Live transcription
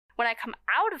When I come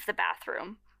out of the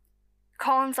bathroom,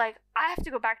 Colin's like, I have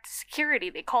to go back to security.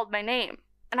 They called my name.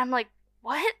 And I'm like,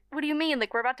 what? What do you mean?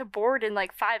 Like, we're about to board in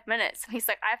like 5 minutes. And he's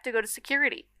like, I have to go to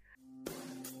security.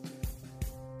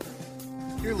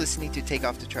 You're listening to Take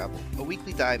Off to Travel, a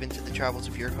weekly dive into the travels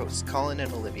of your hosts, Colin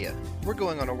and Olivia. We're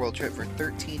going on a world trip for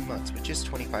 13 months with just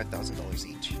 $25,000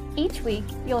 each. Each week,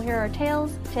 you'll hear our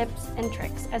tales, tips, and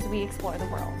tricks as we explore the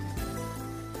world.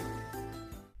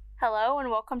 Hello, and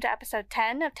welcome to episode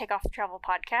 10 of Take Off to Travel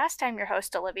podcast. I'm your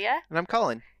host, Olivia. And I'm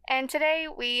Colin. And today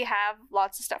we have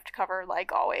lots of stuff to cover,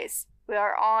 like always. We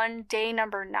are on day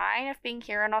number 9 of being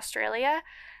here in Australia,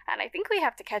 and I think we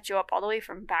have to catch you up all the way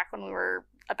from back when we were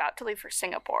about to leave for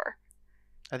Singapore.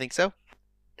 I think so.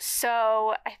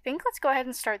 So I think let's go ahead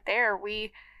and start there.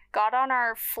 We got on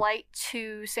our flight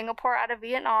to Singapore out of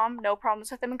Vietnam. No problems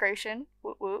with immigration.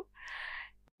 Woo woo.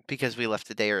 Because we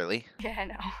left a day early. Yeah, I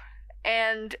know.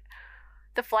 And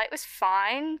the flight was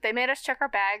fine. They made us check our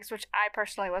bags, which I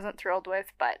personally wasn't thrilled with,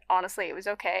 but honestly, it was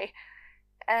okay.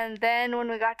 And then when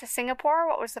we got to Singapore,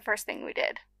 what was the first thing we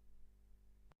did?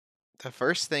 The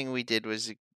first thing we did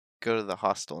was go to the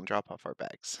hostel and drop off our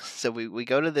bags. So we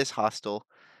go to this hostel.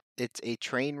 It's a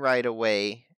train ride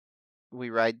away.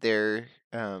 We ride their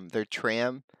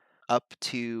tram up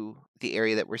to the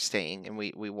area that we're staying, and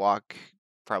we walk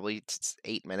probably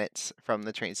 8 minutes from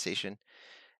the train station.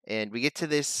 And we get to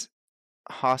this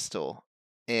hostel,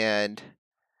 and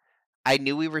I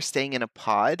knew we were staying in a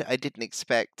pod. I didn't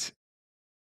expect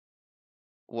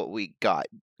what we got.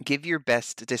 Give your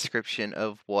best description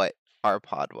of what our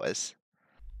pod was.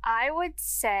 I would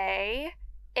say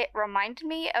it reminded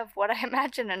me of what I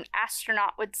imagine an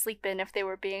astronaut would sleep in if they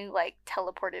were being, like,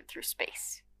 teleported through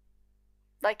space.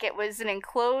 Like, it was an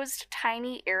enclosed,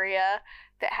 tiny area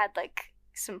that had, like,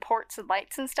 some ports and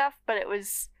lights and stuff, but it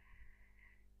was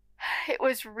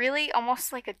really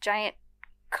almost like a giant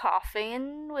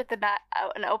coffin with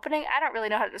an opening. I don't really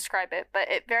know how to describe it, but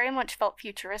it very much felt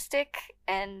futuristic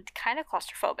and kind of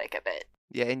claustrophobic a bit.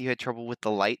 Yeah, and you had trouble with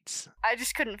the lights. I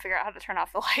just couldn't figure out how to turn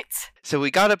off the lights. So we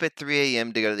got up at 3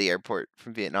 a.m. to go to the airport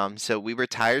from Vietnam. So we were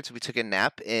tired, so we took a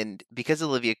nap. And because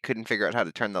Olivia couldn't figure out how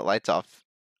to turn the lights off,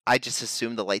 I just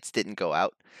assumed the lights didn't go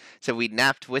out. So we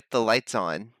napped with the lights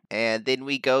on. And then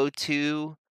we go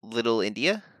to Little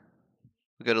India.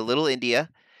 We go to Little India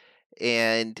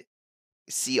and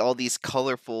see all these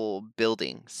colorful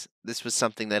buildings. This was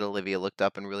something that Olivia looked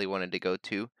up and really wanted to go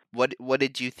to. What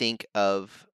did you think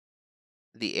of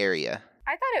the area?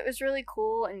 I thought it was really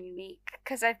cool and unique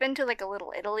because I've been to like a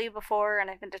Little Italy before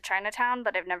and I've been to Chinatown,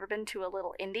 but I've never been to a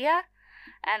Little India.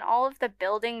 And all of the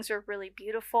buildings were really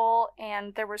beautiful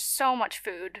and there was so much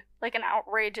food, like an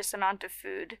outrageous amount of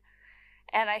food.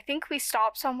 And I think we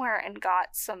stopped somewhere and got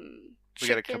some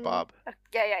chicken. We got a kebab.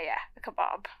 A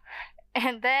kebab.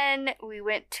 And then we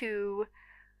went to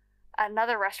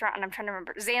another restaurant, and I'm trying to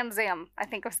remember. Zam Zam, I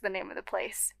think was the name of the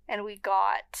place. And we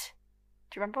got,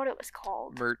 do you remember what it was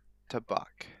called?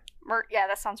 Murtabak. Yeah,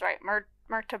 that sounds right.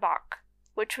 Murtabak,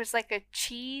 which was like a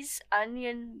cheese,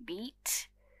 onion, meat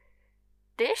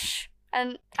dish.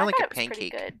 And I like thought a it was pretty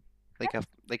pancake. good.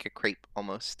 Like a crepe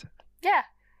almost. Yeah.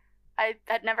 I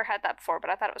had never had that before, but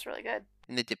I thought it was really good.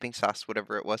 And the dipping sauce,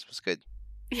 whatever it was good.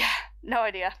 Yeah, no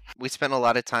idea. We spent a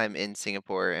lot of time in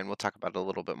Singapore, and we'll talk about it a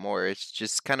little bit more. It's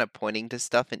just kind of pointing to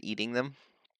stuff and eating them.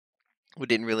 We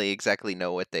didn't really exactly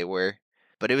know what they were,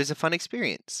 but it was a fun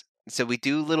experience. So we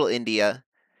do Little India.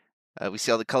 We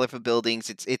see all the colorful buildings.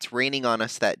 It's raining on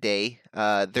us that day.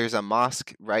 There's a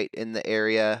mosque right in the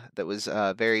area that was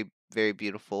very, very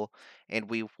beautiful. And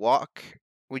we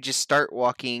just start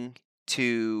walking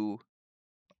to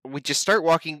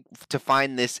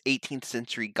find this 18th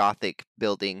century Gothic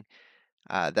building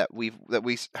that we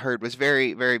heard was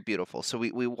very, very beautiful. So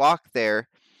we walk there,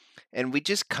 and we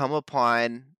just come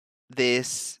upon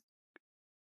this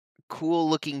cool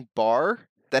looking bar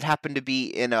that happened to be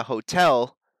in a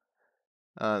hotel,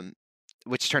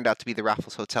 which turned out to be the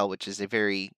Raffles Hotel, which is a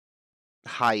very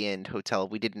high-end hotel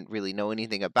we didn't really know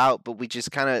anything about, but we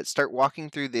just kind of start walking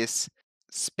through this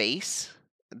space,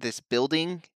 this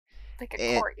building. Like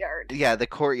a courtyard. Yeah, the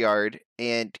courtyard,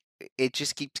 and it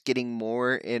just keeps getting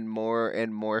more and more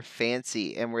and more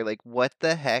fancy, and we're like, what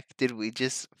the heck did we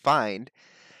just find?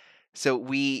 So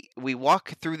we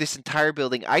walk through this entire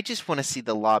building. I just want to see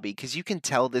the lobby, because you can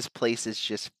tell this place is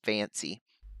just fancy.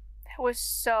 It was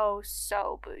so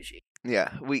bougie.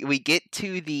 Yeah, we get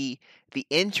to the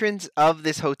entrance of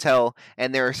this hotel,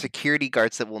 and there are security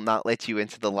guards that will not let you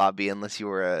into the lobby unless you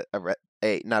were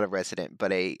not a resident,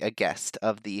 but a guest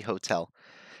of the hotel.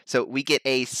 So we get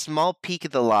a small peek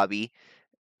of the lobby,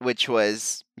 which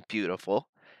was beautiful.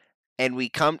 And we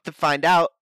come to find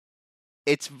out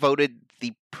it's voted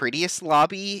the prettiest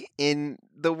lobby in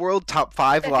the world, top 5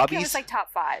 I think it was lobbies. like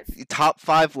top 5. Top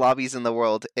 5 lobbies in the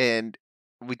world, and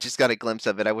we just got a glimpse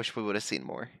of it. I wish we would have seen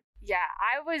more. Yeah,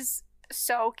 I was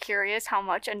so curious how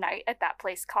much a night at that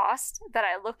place cost that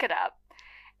I look it up.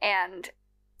 And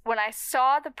when I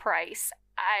saw the price,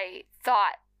 I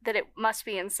thought that it must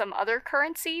be in some other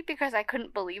currency because I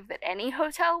couldn't believe that any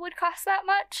hotel would cost that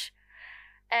much.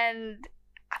 And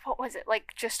what was it,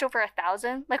 like just over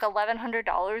 1,000, like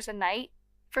 $1,100 a night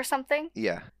for something?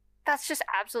 Yeah. That's just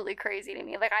absolutely crazy to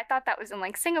me. Like, I thought that was in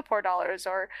like Singapore dollars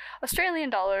or Australian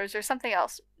dollars or something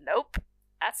else. Nope,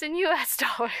 that's in US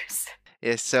dollars.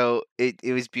 Yeah, so it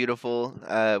was beautiful.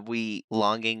 We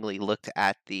longingly looked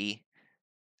at the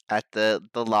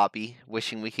lobby,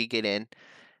 wishing we could get in.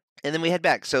 And then we head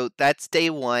back. So that's day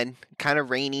 1, kind of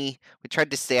rainy. We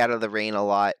tried to stay out of the rain a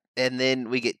lot. And then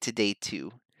we get to day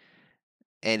 2,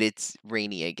 and it's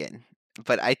rainy again.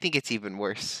 But I think it's even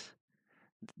worse.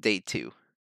 Day 2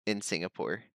 in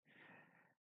Singapore.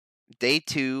 Day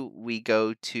 2, we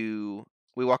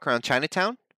walk around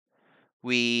Chinatown.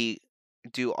 We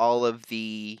do all of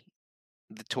the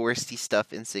touristy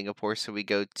stuff in Singapore. So we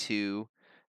go to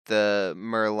the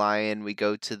Merlion, we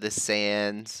go to the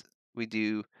Sands, we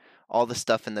do all the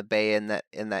stuff in the bay in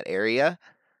that area.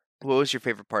 What was your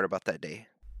favorite part about that day?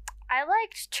 I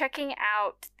liked checking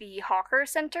out the Hawker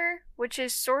Center, which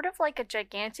is sort of like a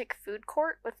gigantic food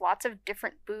court with lots of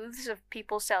different booths of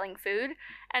people selling food,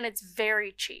 and it's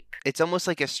very cheap. It's almost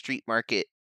like a street market,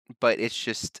 but it's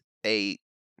just a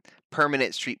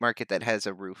permanent street market that has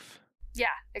a roof. Yeah,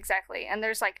 exactly. And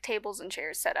there's like tables and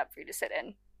chairs set up for you to sit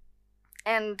in.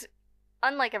 And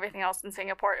unlike everything else in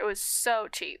Singapore, it was so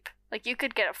cheap. Like, you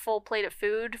could get a full plate of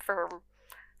food for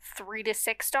 $3 to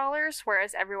 $6,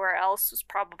 whereas everywhere else was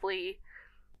probably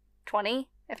 20,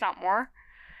 if not more.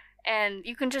 And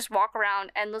you can just walk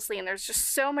around endlessly, and there's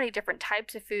just so many different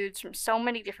types of foods from so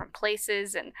many different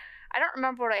places. And I don't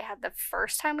remember what I had the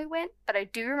first time we went, but I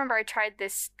do remember I tried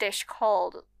this dish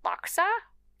called laksa,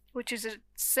 which is a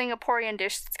Singaporean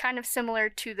dish that's kind of similar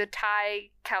to the Thai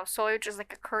khao soi, which is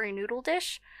like a curry noodle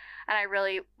dish. And I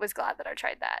really was glad that I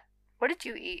tried that. What did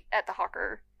you eat at the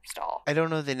hawker stall? I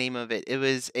don't know the name of it.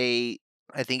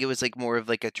 I think it was like more of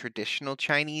like a traditional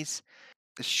Chinese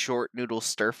short noodle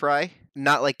stir fry.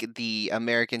 Not like the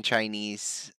American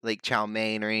Chinese, like chow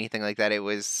mein or anything like that.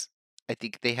 I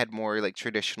think they had more like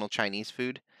traditional Chinese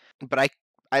food. But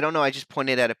I don't know. I just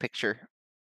pointed at a picture,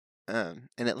 and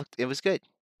it was good.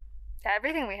 Yeah,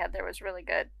 everything we had there was really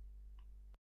good.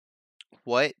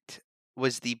 What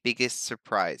was the biggest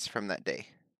surprise from that day?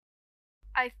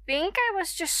 I think I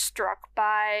was just struck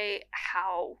by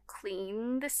how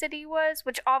clean the city was,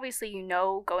 which obviously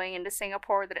going into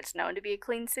Singapore that it's known to be a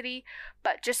clean city,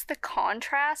 but just the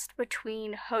contrast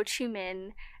between Ho Chi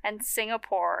Minh and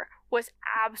Singapore was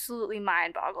absolutely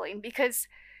mind-boggling because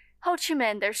Ho Chi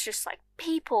Minh, there's just like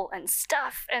people and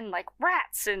stuff and like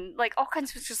rats and like all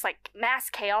kinds of just like mass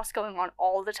chaos going on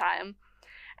all the time.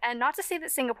 And not to say that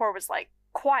Singapore was like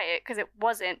quiet, because it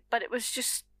wasn't, but it was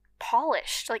just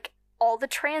polished. Like, all the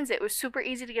transit was super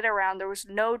easy to get around. There was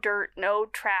no dirt, no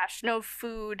trash, no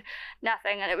food,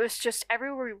 nothing. And it was just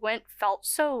everywhere we went felt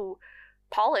so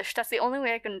polished. That's the only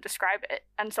way I can describe it.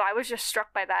 And so I was just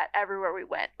struck by that everywhere we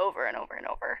went, over and over and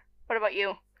over. What about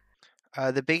you?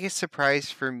 The biggest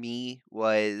surprise for me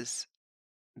was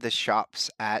the shops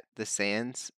at the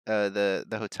Sands, the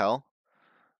hotel.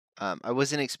 I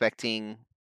wasn't expecting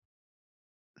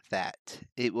that.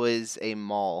 It was a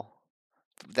mall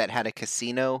that had a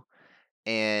casino,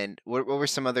 and what were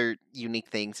some other unique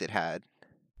things it had?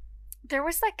 There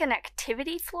was like an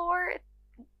activity floor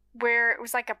where it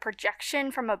was like a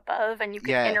projection from above and you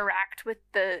could Yeah, interact with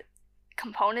the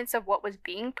components of what was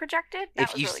being projected.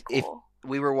 That was really if cool.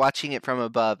 we were watching it from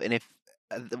above, and if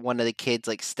one of the kids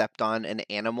like stepped on an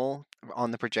animal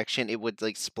on the projection, it would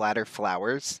like splatter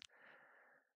flowers,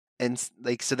 and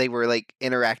like so they were like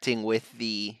interacting with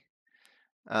the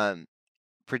um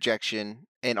projection,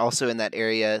 and also in that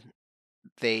area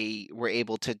they were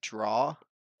able to draw.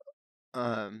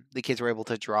 The kids were able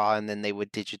to draw, and then they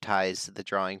would digitize the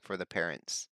drawing for the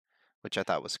parents, which I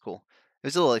thought was cool. It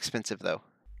was a little expensive though.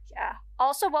 Yeah.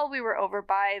 Also, while we were over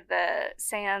by the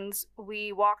sands,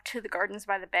 we walked to the gardens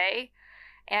by the bay.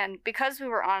 And because we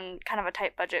were on kind of a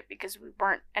tight budget, because we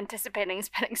weren't anticipating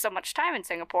spending so much time in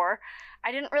Singapore,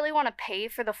 I didn't really want to pay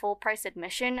for the full price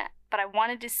admission, but I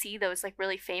wanted to see those like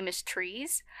really famous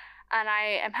trees. And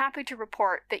I am happy to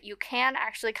report that you can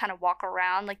actually kind of walk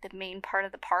around like the main part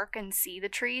of the park and see the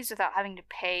trees without having to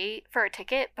pay for a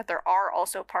ticket, but there are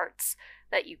also parts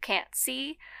that you can't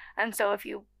see. And so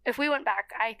if we went back,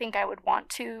 I think I would want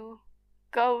to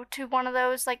go to one of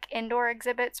those like indoor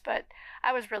exhibits, but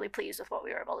I was really pleased with what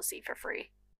we were able to see for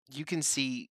free. You can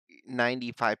see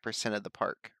 95% of the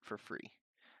park for free.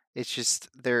 It's just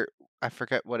there. I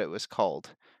forget what it was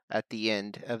called at the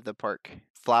end of the park.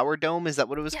 Flower Dome, is that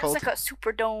what it was Yeah, it was called? like a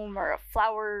super dome or a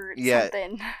flower Yeah,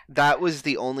 something. that was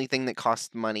the only thing that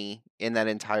cost money in that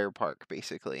entire park,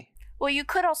 basically. Well, you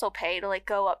could also pay to like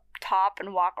go up top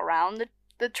and walk around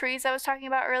the trees I was talking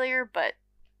about earlier, but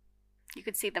you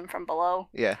could see them from below.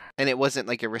 Yeah, and it wasn't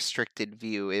like a restricted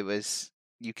view. It was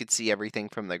you could see everything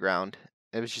from the ground.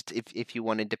 It was just if you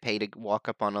wanted to pay to walk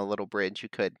up on a little bridge, you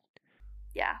could.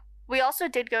 Yeah. We also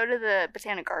did go to the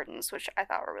Botanic Gardens, which I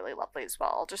thought were really lovely as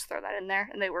well. I'll just throw that in there,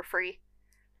 and they were free.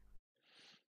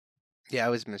 Yeah, I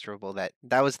was miserable that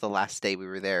was the last day we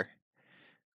were there.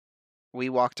 We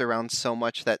walked around so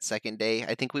much that second day.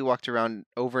 I think we walked around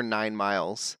over 9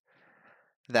 miles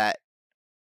that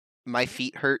my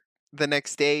feet hurt the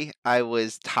next day. I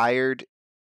was tired.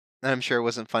 I'm sure it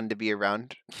wasn't fun to be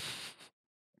around.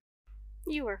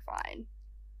 You were fine.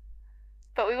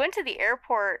 But we went to the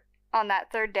airport on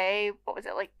that third day. What was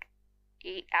it, like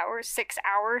 8 hours, 6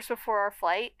 hours before our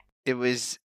flight? It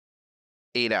was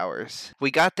 8 hours.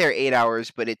 We got there 8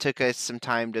 hours, but it took us some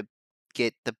time to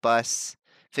get the bus,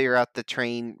 figure out the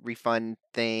train refund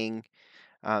thing,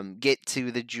 get to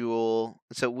the Jewel.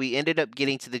 So we ended up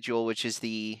getting to the Jewel, which is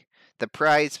the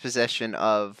prized possession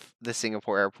of the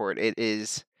Singapore airport. It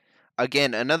is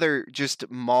again another just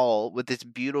mall with this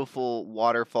beautiful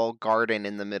waterfall garden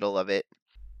in the middle of it.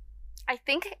 I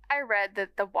think I read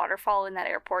that the waterfall in that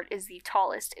airport is the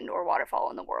tallest indoor waterfall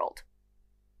in the world.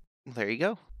 There you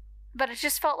go. But it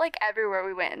just felt like everywhere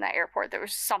we went in that airport, there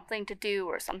was something to do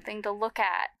or something to look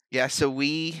at. Yeah, so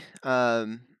we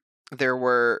there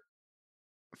were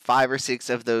 5 or 6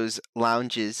 of those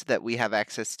lounges that we have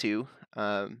access to.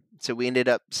 So we ended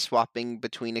up swapping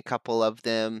between a couple of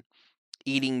them,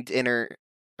 eating dinner,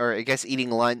 or I guess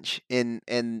eating lunch in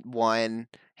one,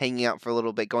 hanging out for a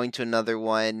little bit, going to another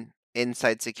one,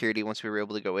 inside security. Once we were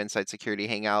able to go inside security,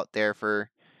 hang out there for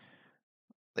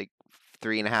like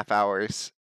 3.5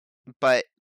 hours. But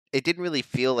it didn't really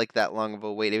feel like that long of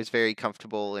a wait. It was very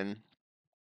comfortable, and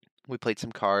we played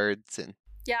some cards and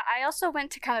Yeah, I also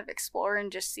went to kind of explore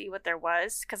and just see what there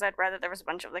was because I'd read that there was a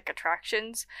bunch of like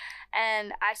attractions.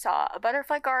 And I saw a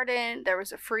butterfly garden, there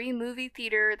was a free movie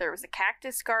theater, there was a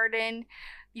cactus garden.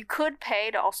 You could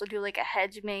pay to also do like a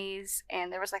hedge maze,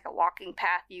 and there was like a walking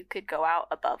path you could go out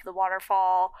above the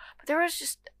waterfall. But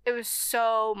it was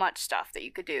so much stuff that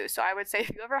you could do. So I would say if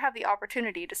you ever have the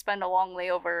opportunity to spend a long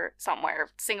layover somewhere,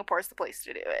 Singapore is the place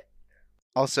to do it.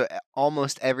 also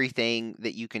almost everything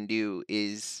that you can do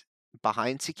is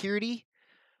behind security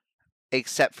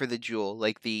except for the Jewel,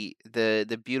 like the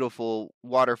beautiful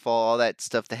waterfall, all that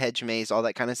stuff, the hedge maze, all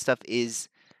that kind of stuff is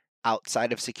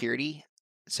outside of security.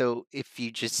 So if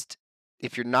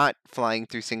you're not flying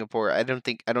through Singapore, I don't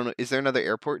know, is there another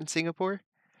airport in Singapore?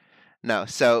 No.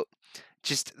 So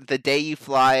just the day you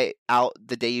fly out,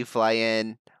 the day you fly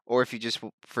in, or if you just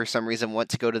for some reason want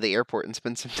to go to the airport and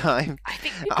spend some time I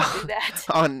think people do that.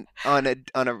 on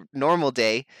a normal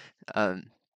day,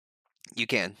 you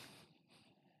can.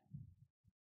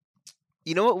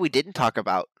 You know what we didn't talk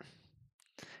about?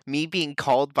 Me being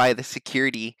called by the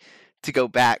security to go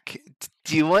back.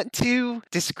 Do you want to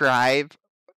describe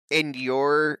in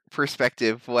your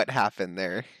perspective what happened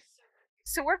there?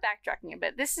 So we're backtracking a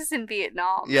bit. This is in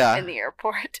Vietnam Yeah. in the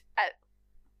airport at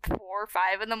 4 or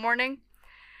 5 in the morning.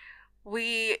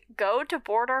 We go to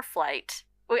board our flight.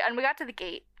 We got to the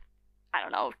gate, I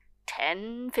don't know,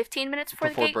 10, 15 minutes before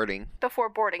the gate. Before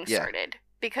boarding Yeah. started.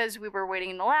 Because we were waiting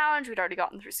in the lounge. We'd already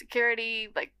gotten through security.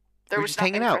 Like, there We're was just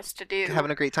nothing hanging for out, us to do. having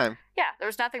a great time. Yeah, there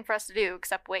was nothing for us to do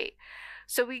except wait.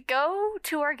 So we go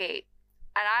to our gate,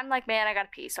 and I'm like, man, I gotta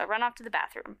pee. So I run off to the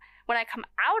bathroom. When I come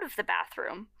out of the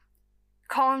bathroom,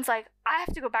 Colin's like, I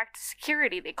have to go back to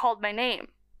security. They called my name.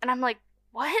 And I'm like,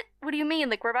 what? What do you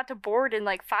mean? Like, we're about to board in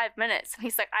like 5 minutes. And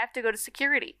he's like, I have to go to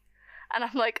security. And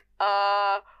I'm like,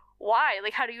 why?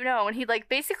 Like, how do you know? And he like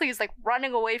basically is like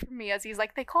running away from me as he's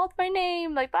like, they called my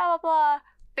name, like blah blah blah.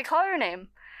 They call your name.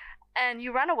 And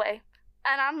you run away.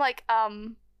 And I'm like,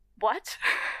 what?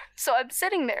 So I'm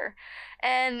sitting there.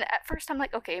 And at first I'm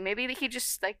like, okay, maybe he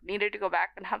just like needed to go back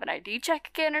and have an ID check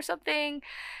again or something.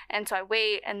 And so I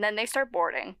wait, and then they start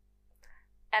boarding.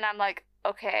 And I'm like,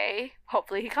 okay,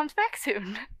 hopefully he comes back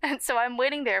soon. And so I'm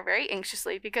waiting there very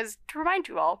anxiously because, to remind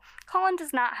you all, Colin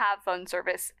does not have phone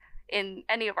service in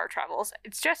any of our travels.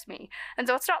 It's just me. And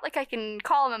so it's not like I can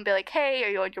call him and be like, hey, are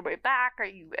you on your way back? Are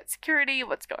you at security?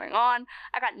 What's going on?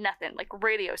 I got nothing, like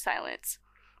radio silence.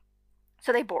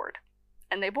 So they board.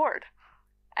 And they board.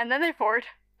 And then they board.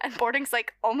 and boarding's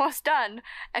like almost done,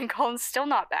 and Colin's still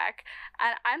not back.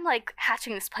 And I'm like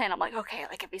hatching this plan. I'm like, okay,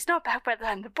 like if he's not back by the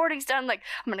time the boarding's done, like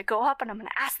I'm gonna go up and I'm gonna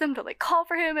ask them to like call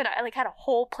for him. And I like had a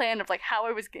whole plan of like how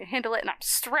I was gonna handle it. And I'm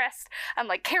stressed. I'm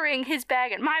like carrying his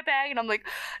bag and my bag, and I'm like,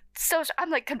 I'm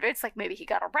like convinced like maybe he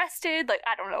got arrested. Like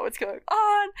I don't know what's going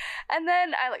on. And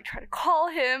then I like try to call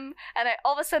him, and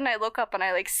all of a sudden I look up and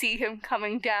I like see him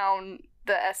coming down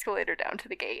the escalator down to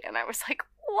the gate, and I was like,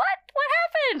 what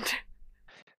happened?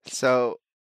 So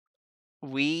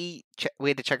we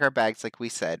had to check our bags like we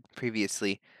said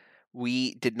previously.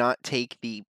 We did not take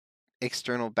the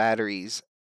external batteries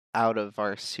out of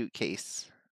our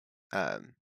suitcase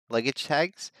luggage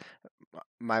tags.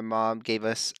 My mom gave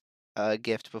us a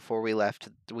gift before we left.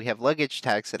 We have luggage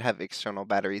tags that have external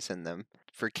batteries in them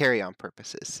for carry-on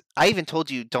purposes. I even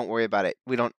told you don't worry about it.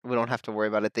 We don't have to worry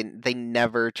about it. They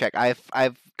never check.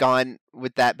 I've gone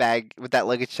with that bag with that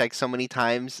luggage tag so many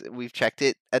times. We've checked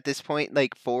it at this point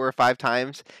like 4 or 5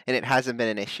 times, and it hasn't been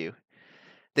an issue.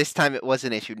 This time it was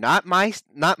an issue. Not my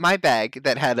bag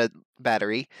that had a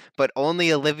battery, but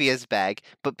only Olivia's bag.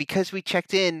 But because we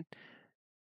checked in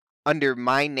under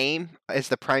my name as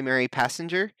the primary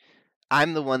passenger,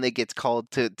 I'm the one that gets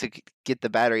called to get the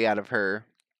battery out of her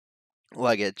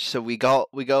luggage. So we go.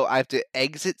 I have to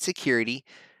exit security,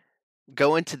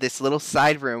 go into this little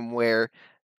side room where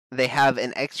they have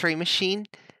an X-ray machine,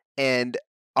 and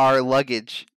our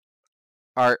luggage,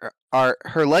 her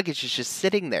luggage is just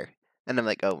sitting there. And I'm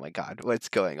like, oh my god, what's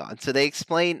going on? So they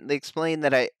explain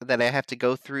that I have to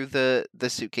go through the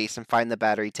suitcase and find the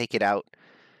battery, take it out,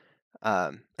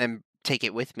 and take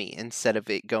it with me instead of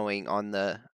it going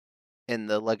in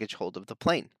the luggage hold of the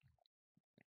plane.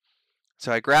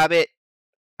 So I grab it,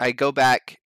 I go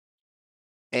back,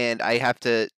 and I have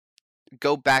to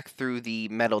go back through the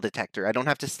metal detector. I don't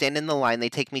have to stand in the line. They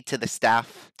take me to the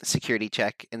staff security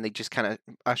check, and they just kind of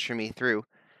usher me through.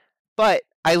 But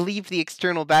I leave the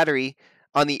external battery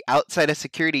on the outside of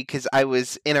security because I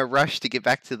was in a rush to get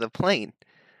back to the plane.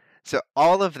 So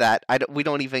all of that, we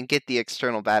don't even get the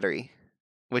external battery,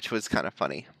 which was kind of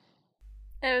funny.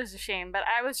 It was a shame, but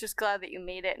I was just glad that you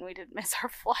made it and we didn't miss our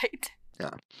flight.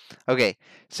 Yeah. Okay,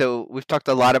 so we've talked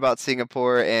a lot about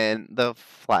Singapore and the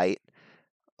flight.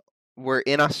 We're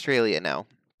in Australia now.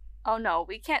 Oh no,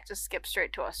 we can't just skip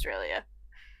straight to Australia.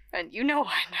 And you know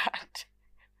why not.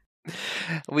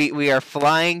 We are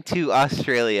flying to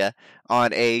Australia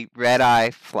on a red-eye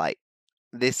flight.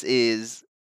 This is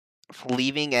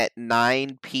leaving at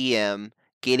 9 p.m.,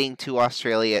 getting to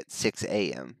Australia at 6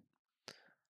 a.m.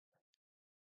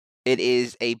 It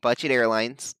is a budget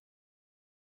airlines.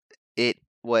 It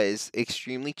was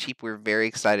extremely cheap. We're very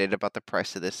excited about the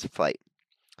price of this flight.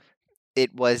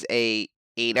 It was a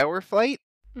 8-hour flight.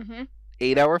 Mm-hmm.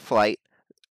 8-hour flight.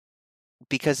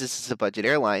 Because this is a budget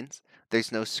airlines,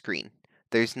 there's no screen.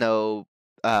 There's no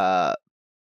power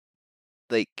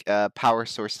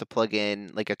source to plug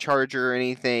in, like a charger or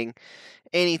anything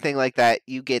like that.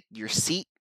 You get your seat,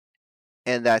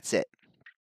 and that's it.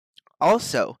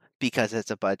 Also, because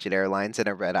it's a budget airlines and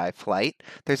a red-eye flight,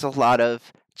 there's a lot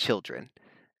of children.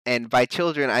 And by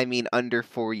children, I mean under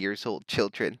 4 years old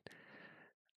children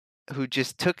who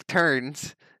just took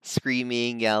turns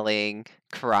screaming, yelling,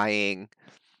 crying.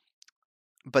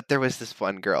 But there was this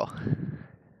one girl.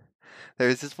 There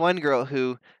was this one girl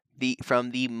who,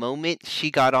 from the moment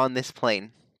she got on this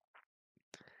plane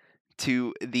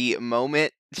to the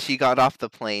moment she got off the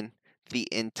plane, the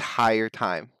entire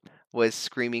time was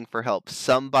screaming for help.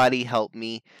 Somebody help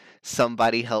me.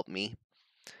 Somebody help me.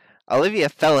 Olivia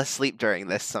fell asleep during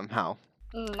this somehow.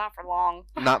 Not for long.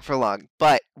 Not for long.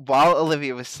 But while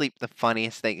Olivia was asleep, the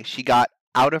funniest thing is she got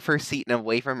out of her seat and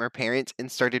away from her parents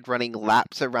and started running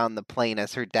laps around the plane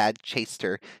as her dad chased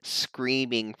her,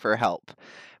 screaming for help,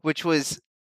 which was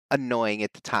annoying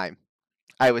at the time.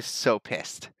 I was so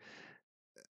pissed.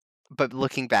 But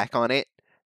looking back on it,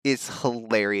 it's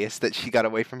hilarious that she got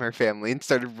away from her family and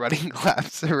started running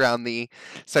laps around the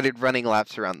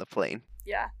plane.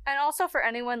 Yeah. And also for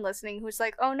anyone listening who's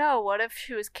like, oh no, what if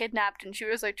she was kidnapped and she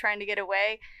was like trying to get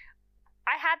away?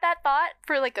 I had that thought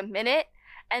for like a minute,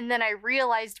 and then I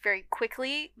realized very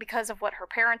quickly, because of what her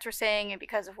parents were saying and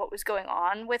because of what was going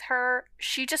on with her,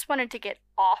 she just wanted to get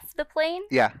off the plane.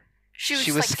 Yeah. She was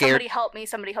like, scared.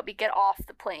 Somebody help me get off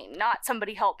the plane. Not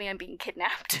somebody help me, I'm being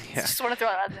kidnapped. Yeah. Just want to throw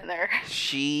that in there.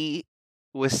 She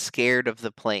was scared of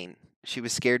the plane. She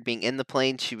was scared being in the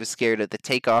plane. She was scared of the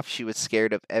takeoff. She was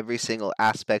scared of every single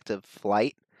aspect of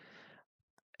flight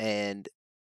and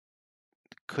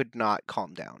could not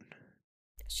calm down.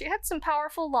 She had some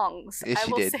powerful lungs. Yes, I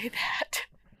will say that.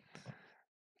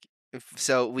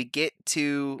 So we get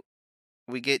to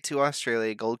we get to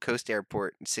Australia, Gold Coast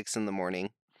Airport, 6 in the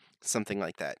morning, something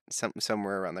like that,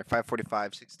 somewhere around there,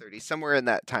 5:45, 6:30, somewhere in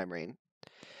that time range.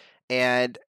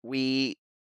 And it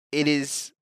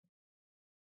is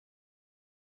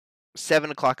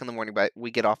 7 o'clock in the morning, but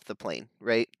we get off the plane,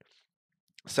 right?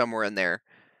 Somewhere in there.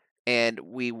 And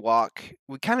we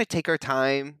kind of take our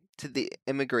time to the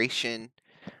immigration.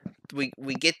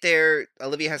 We get there.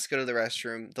 Olivia has to go to the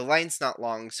restroom. The line's not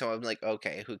long, so I'm like,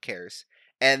 okay, who cares?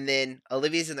 And then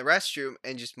Olivia's in the restroom,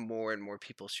 and just more and more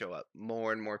people show up.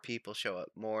 More and more people show up.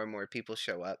 More and more people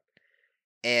show up.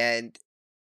 And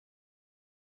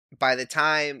by the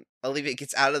time Olivia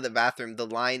gets out of the bathroom, the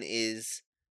line is,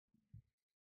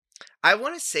 I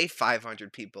want to say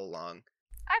 500 people long.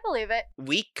 I believe it.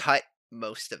 We cut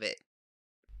most of it.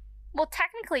 Well,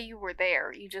 technically, you were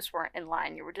there. You just weren't in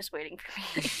line. You were just waiting for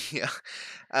me. Yeah,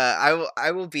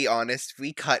 I will be honest.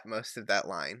 We cut most of that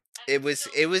line. It was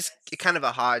kind of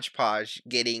a hodgepodge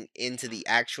getting into the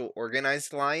actual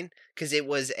organized line because it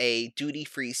was a duty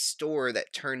free store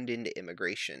that turned into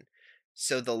immigration.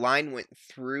 So the line went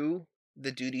through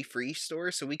the duty free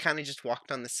store. So we kind of just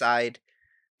walked on the side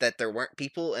that there weren't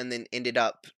people, and then ended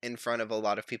up in front of a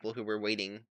lot of people who were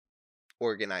waiting,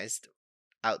 organized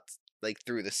out like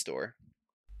through the store.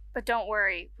 But don't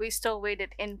worry, we still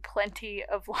waited in plenty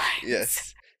of lines.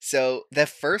 Yes. So the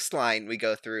first line we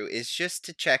go through is just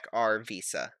to check our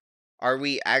visa. Are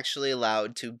we actually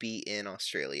allowed to be in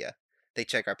Australia? They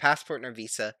check our passport and our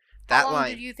visa. How long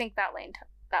did you think that line took?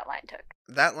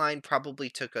 That line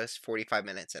probably took us 45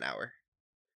 minutes an hour.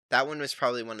 That one was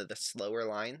probably one of the slower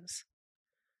lines.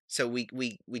 So we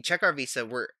check our visa.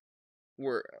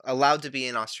 We're allowed to be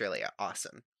in Australia.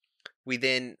 Awesome. We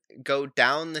then go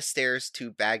down the stairs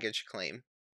to baggage claim.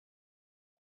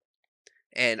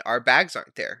 And our bags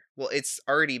aren't there. Well, it's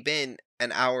already been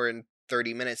an hour and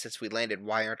 30 minutes since we landed.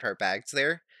 Why aren't our bags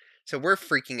there? So we're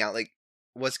freaking out, like,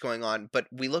 what's going on? But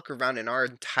we look around and our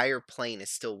entire plane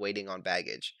is still waiting on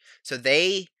baggage. So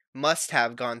they must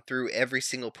have gone through every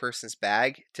single person's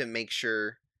bag to make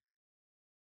sure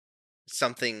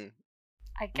something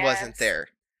wasn't there.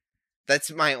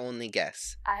 That's my only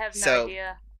guess. I have no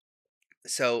idea.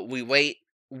 So we wait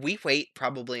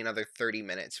probably another 30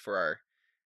 minutes for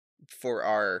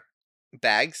our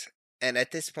bags, and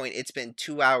at this point it's been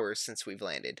 2 hours since we've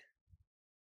landed.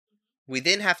 We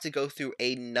then have to go through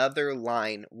another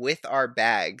line with our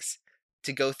bags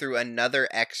to go through another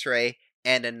x-ray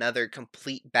and another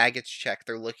complete baggage check.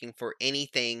 They're looking for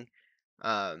anything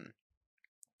that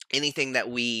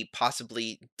we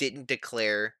possibly didn't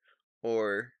declare,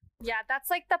 or... Yeah,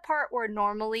 that's like the part where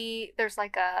normally there's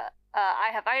like I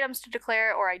have items to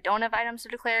declare or I don't have items to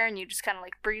declare, and you just kind of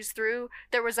like breeze through.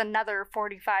 There was another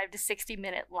 45 to 60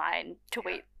 minute line to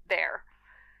wait there.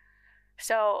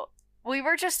 So we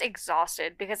were just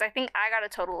exhausted because I think I got a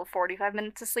total of 45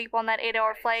 minutes of sleep on that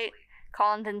 8-hour flight.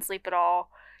 Colin didn't sleep at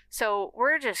all. So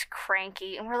we're just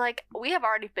cranky, and we're like, we have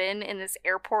already been in this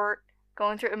airport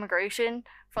going through immigration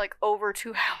for like over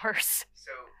 2 hours.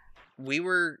 So we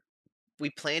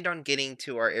planned on getting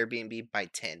to our Airbnb by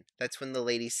 10. That's when the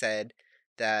lady said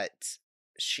that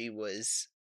she was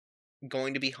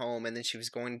going to be home, and then she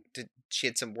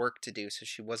had some work to do, so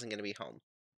she wasn't going to be home.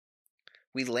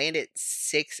 We land at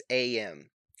 6 a.m.,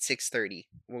 6:30.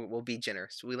 We'll be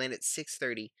generous. We land at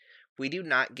 6:30. We do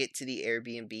not get to the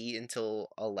Airbnb until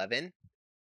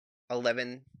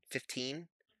 11:15.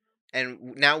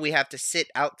 And now we have to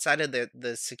sit outside of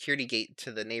the security gate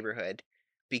to the neighborhood,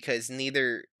 because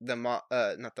neither the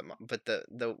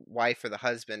wife or the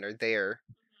husband are there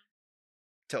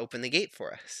to open the gate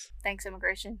for us. Thanks,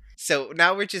 immigration. So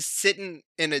now we're just sitting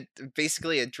in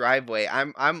basically a driveway.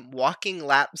 I'm walking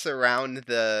laps around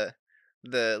the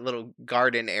little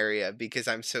garden area because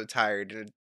I'm so tired,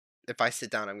 and if I sit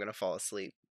down I'm gonna fall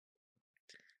asleep.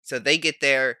 So they get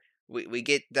there, we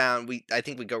get down, I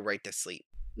think we go right to sleep.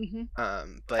 Mm-hmm.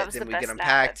 But then we get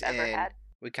unpacked and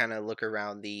we kind of look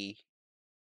around the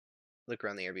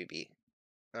Airbnb.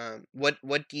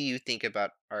 What do you think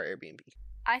about our Airbnb?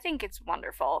 I think it's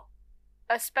wonderful,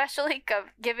 especially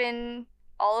given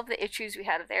all of the issues we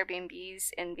had with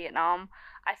Airbnbs in Vietnam.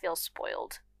 I feel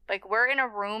spoiled. Like, we're in a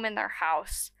room in their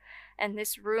house, and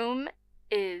this room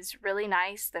is really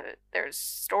nice. There's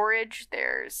storage.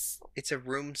 It's a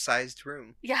room-sized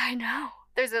room. Yeah, I know.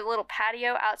 There's a little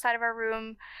patio outside of our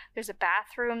room. There's a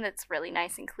bathroom that's really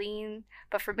nice and clean.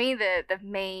 But for me, the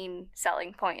main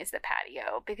selling point is the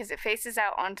patio, because it faces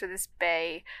out onto this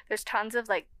bay. There's tons of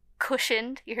like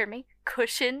cushioned, you hear me?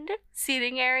 Cushioned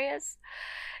seating areas.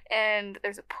 And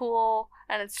there's a pool,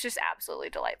 and it's just absolutely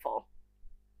delightful.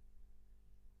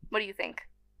 What do you think?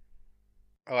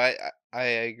 Oh, I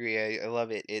agree. I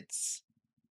love it. It's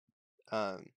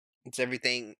It's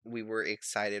everything we were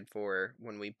excited for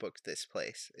when we booked this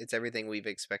place. It's everything we've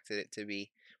expected it to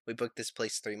be. We booked this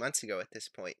place 3 months ago at this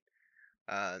point.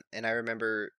 And I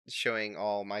remember showing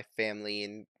all my family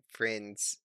and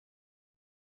friends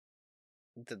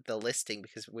the listing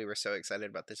because we were so excited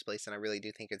about this place, and I really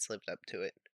do think it's lived up to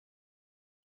it.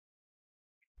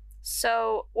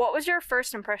 So, what was your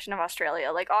first impression of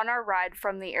Australia, like on our ride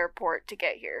from the airport to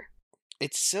get here?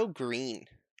 It's so green.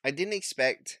 I didn't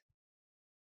expect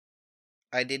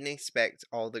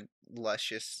all the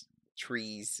luscious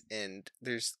trees, and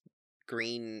there's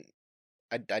green.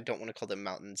 I don't want to call them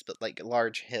mountains, but like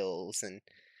large hills, and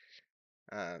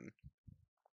um,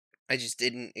 I just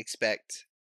didn't expect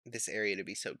this area to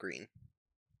be so green.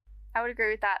 I would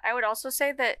agree with that. I would also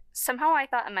say that somehow I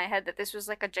thought in my head that this was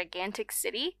like a gigantic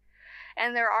city,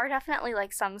 and there are definitely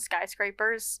like some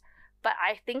skyscrapers, but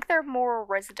I think they're more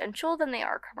residential than they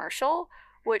are commercial,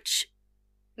 which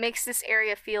makes this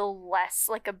area feel less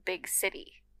like a big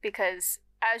city because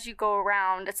as you go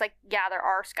around, it's like yeah, there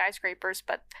are skyscrapers,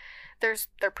 but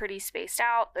they're pretty spaced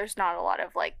out. There's not a lot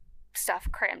of like stuff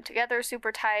crammed together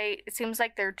super tight. It seems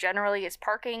like there generally is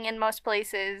parking in most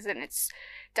places, and it's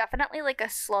definitely like a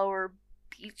slower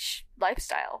beach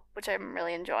lifestyle, which I'm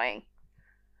really enjoying.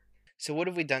 So what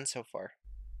have we done so far?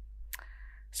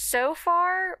 So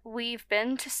far, we've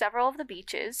been to several of the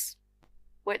beaches,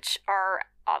 which are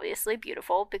obviously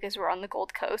beautiful because we're on the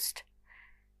Gold Coast.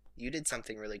 You did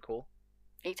something really cool.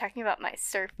 Are you talking about my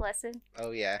surf lesson?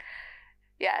 Oh yeah.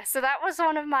 Yeah, so that was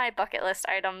one of my bucket list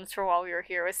items for while we were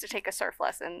here was to take a surf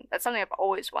lesson. That's something I've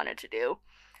always wanted to do.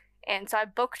 And so I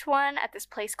booked one at this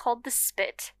place called the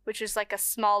Spit, which is like a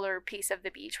smaller piece of the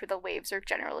beach where the waves are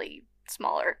generally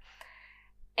smaller.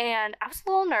 And I was a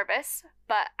little nervous,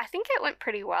 but I think it went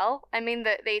pretty well. I mean,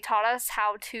 they taught us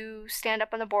how to stand up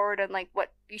on the board and like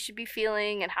what you should be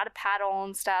feeling and how to paddle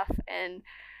and stuff. And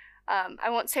I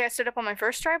won't say I stood up on my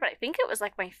first try, but I think it was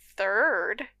like my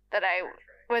third that I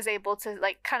was able to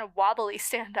like kind of wobbly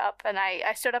stand up. And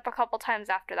I stood up a couple times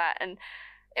after that, and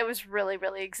it was really,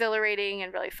 really exhilarating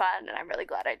and really fun. And I'm really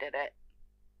glad I did it.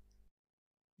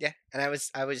 Yeah, and I was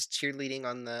cheerleading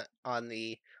on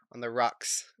the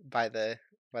rocks by the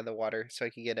water so I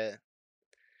could get a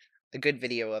good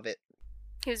video of it.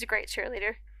 He was a great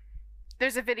cheerleader.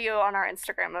 There's a video on our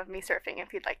Instagram of me surfing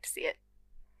if you'd like to see it.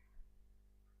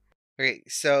 Okay,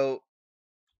 so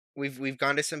we've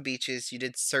gone to some beaches. You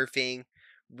did surfing.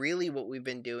 Really, what we've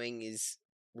been doing is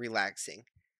relaxing.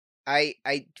 I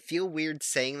feel weird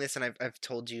saying this, and I've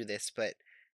told you this, but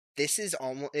this is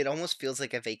almost feels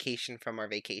like a vacation from our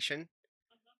vacation.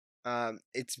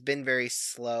 It's been very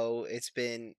slow. It's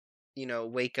been,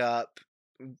 wake up,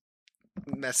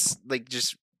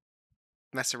 just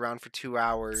mess around for two Sit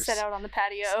hours, out on the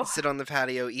patio. sit on the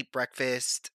patio, eat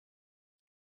breakfast.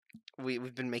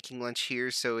 We've been making lunch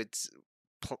here, so it's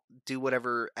do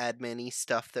whatever admin-y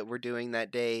stuff that we're doing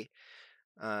that day.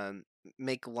 Um,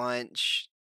 make lunch,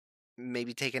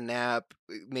 maybe take a nap,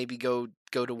 maybe go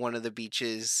to one of the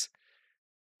beaches,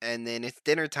 and then it's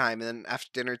dinner time. And then after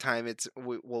dinner time,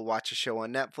 we'll watch a show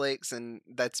on Netflix, and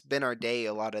that's been our day.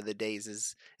 A lot of the days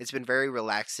is it's been very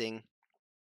relaxing,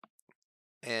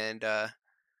 and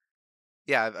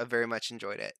yeah, I've very much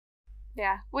enjoyed it.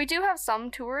 Yeah, we do have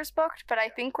some tours booked, but I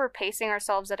think we're pacing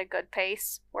ourselves at a good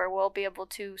pace where we'll be able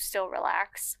to still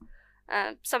relax.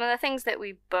 Some of the things that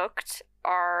we booked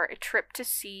are a trip to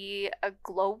see a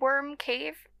glowworm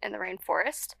cave in the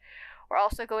rainforest. We're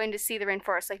also going to see the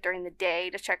rainforest like during the day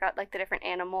to check out like the different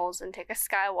animals and take a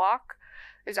sky walk.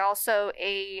 There's also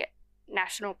a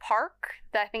national park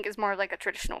that I think is more like a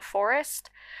traditional forest.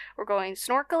 We're going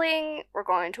snorkeling, we're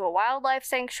going to a wildlife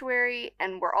sanctuary,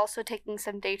 and we're also taking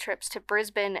some day trips to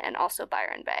Brisbane and also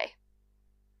Byron Bay.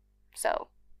 So,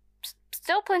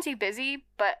 still plenty busy,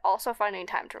 but also finding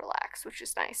time to relax, which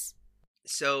is nice.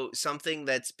 So something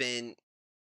that's been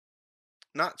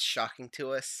not shocking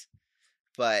to us,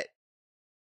 but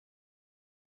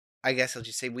I guess I'll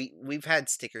just say we've had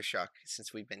sticker shock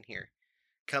since we've been here.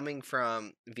 Coming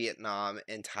from Vietnam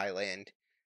and Thailand,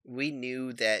 we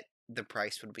knew that the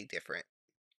price would be different.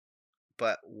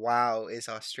 But wow, is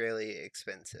Australia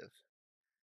expensive.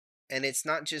 And it's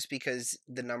not just because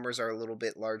the numbers are a little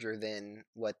bit larger than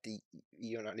what the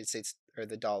United States or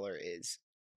the dollar is.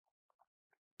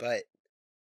 But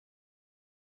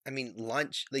I mean,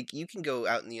 lunch, like you can go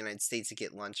out in the United States and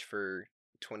get lunch for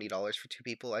 $20 for two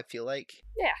people, I feel like.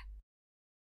 Yeah.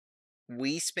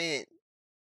 We spent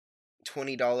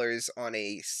 $20 on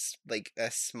a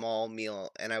small meal,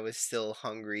 and I was still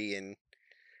hungry, and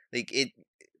like it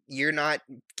you're not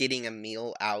getting a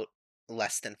meal out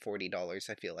less than $40,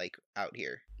 I feel like, out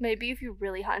here. Maybe if you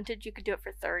really hunted, you could do it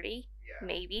for 30. Yeah.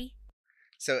 Maybe.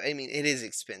 So, I mean, it is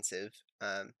expensive,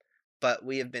 but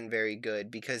we have been very good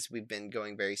because we've been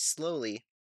going very slowly.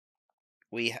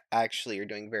 We actually are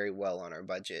doing very well on our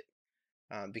budget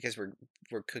because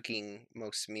we're cooking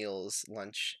most meals,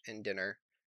 lunch and dinner.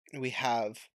 We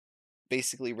have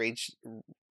basically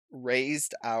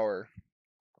raised our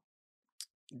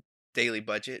daily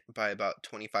budget by about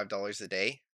 $25 a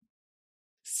day.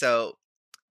 So,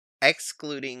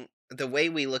 excluding the way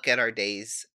we look at our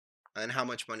days and how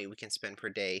much money we can spend per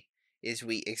day is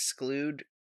we exclude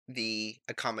the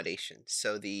accommodation,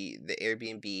 so the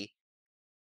Airbnb,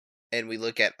 and we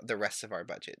look at the rest of our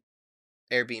budget,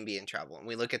 Airbnb and travel, and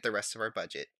we look at the rest of our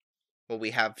budget. Well,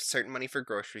 we have certain money for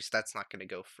groceries. That's not going to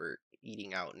go for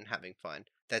eating out and having fun.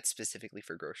 That's specifically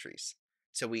for groceries.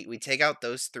 So we take out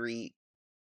those three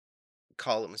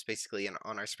columns basically on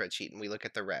our spreadsheet, and we look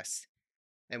at the rest.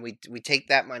 And we take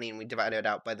that money and we divide it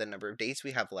out by the number of days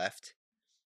we have left.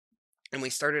 And we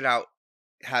started out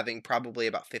having probably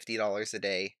about $50 a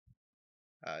day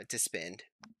to spend.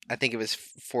 I think it was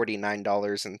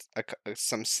 $49 and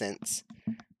some cents.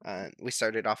 We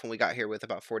started off when we got here with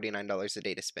about $49 a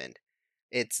day to spend.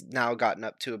 It's now gotten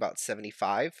up to about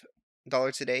 $75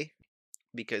 a day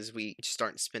because we just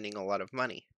aren't spending a lot of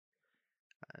money.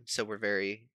 So we're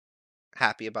very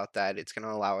happy about that. It's going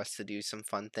to allow us to do some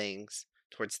fun things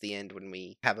towards the end when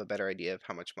we have a better idea of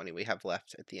how much money we have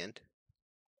left at the end.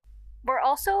 We're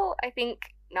also, I think,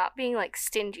 not being like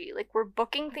stingy. Like, we're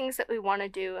booking things that we want to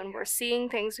do and we're seeing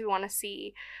things we want to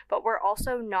see, but we're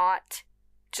also not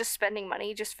just spending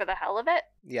money just for the hell of it.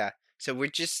 Yeah. So we're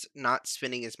just not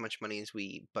spending as much money as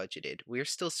we budgeted. We're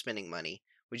still spending money.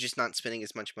 We're just not spending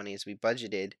as much money as we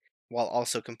budgeted, while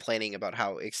also complaining about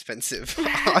how expensive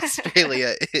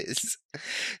Australia is.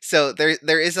 So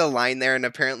there is a line there, and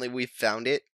apparently we found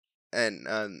it, and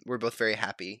we're both very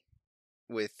happy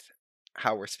with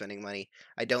how we're spending money.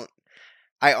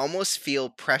 I almost feel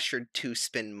pressured to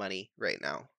spend money right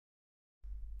now.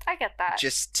 I get that.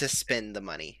 Just to spend the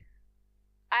money.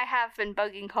 I have been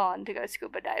bugging Colin to go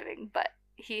scuba diving, but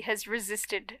he has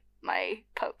resisted my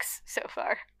pokes so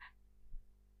far.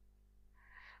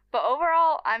 But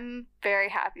overall, I'm very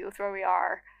happy with where we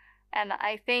are. And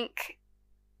I think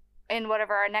in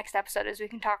whatever our next episode is, we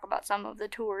can talk about some of the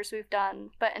tours we've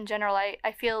done. But in general,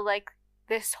 I feel like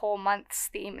this whole month's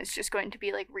theme is just going to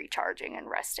be like recharging and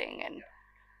resting.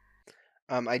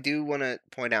 And I do want to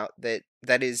point out that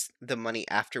is the money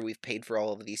after we've paid for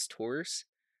all of these tours.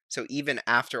 So even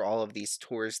after all of these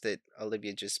tours that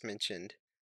Olivia just mentioned,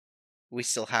 we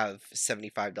still have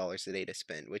 $75 a day to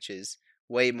spend, which is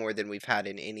way more than we've had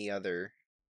in any other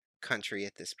country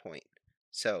at this point.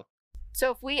 So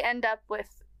if we end up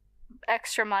with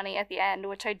extra money at the end,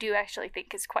 which I do actually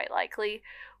think is quite likely,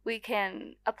 we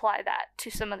can apply that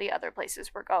to some of the other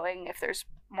places we're going if there's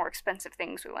more expensive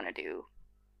things we want to do,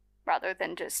 rather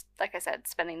than just, like I said,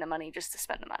 spending the money just to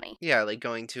spend the money. Yeah, like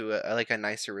going to a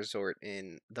nicer resort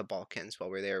in the Balkans while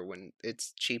we're there. When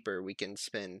it's cheaper, we can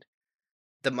spend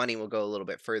the money will go a little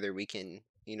bit further. We can,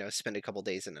 spend a couple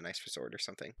days in a nice resort or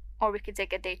something. Or we could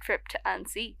take a day trip to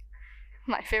Annecy,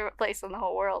 my favorite place in the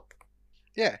whole world.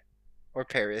 Yeah, or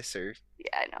Paris, or...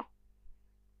 Yeah, I know.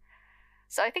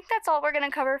 So I think that's all we're going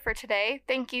to cover for today.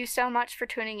 Thank you so much for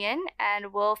tuning in,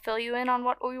 and we'll fill you in on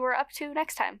what we were up to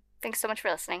next time. Thanks so much for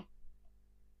listening.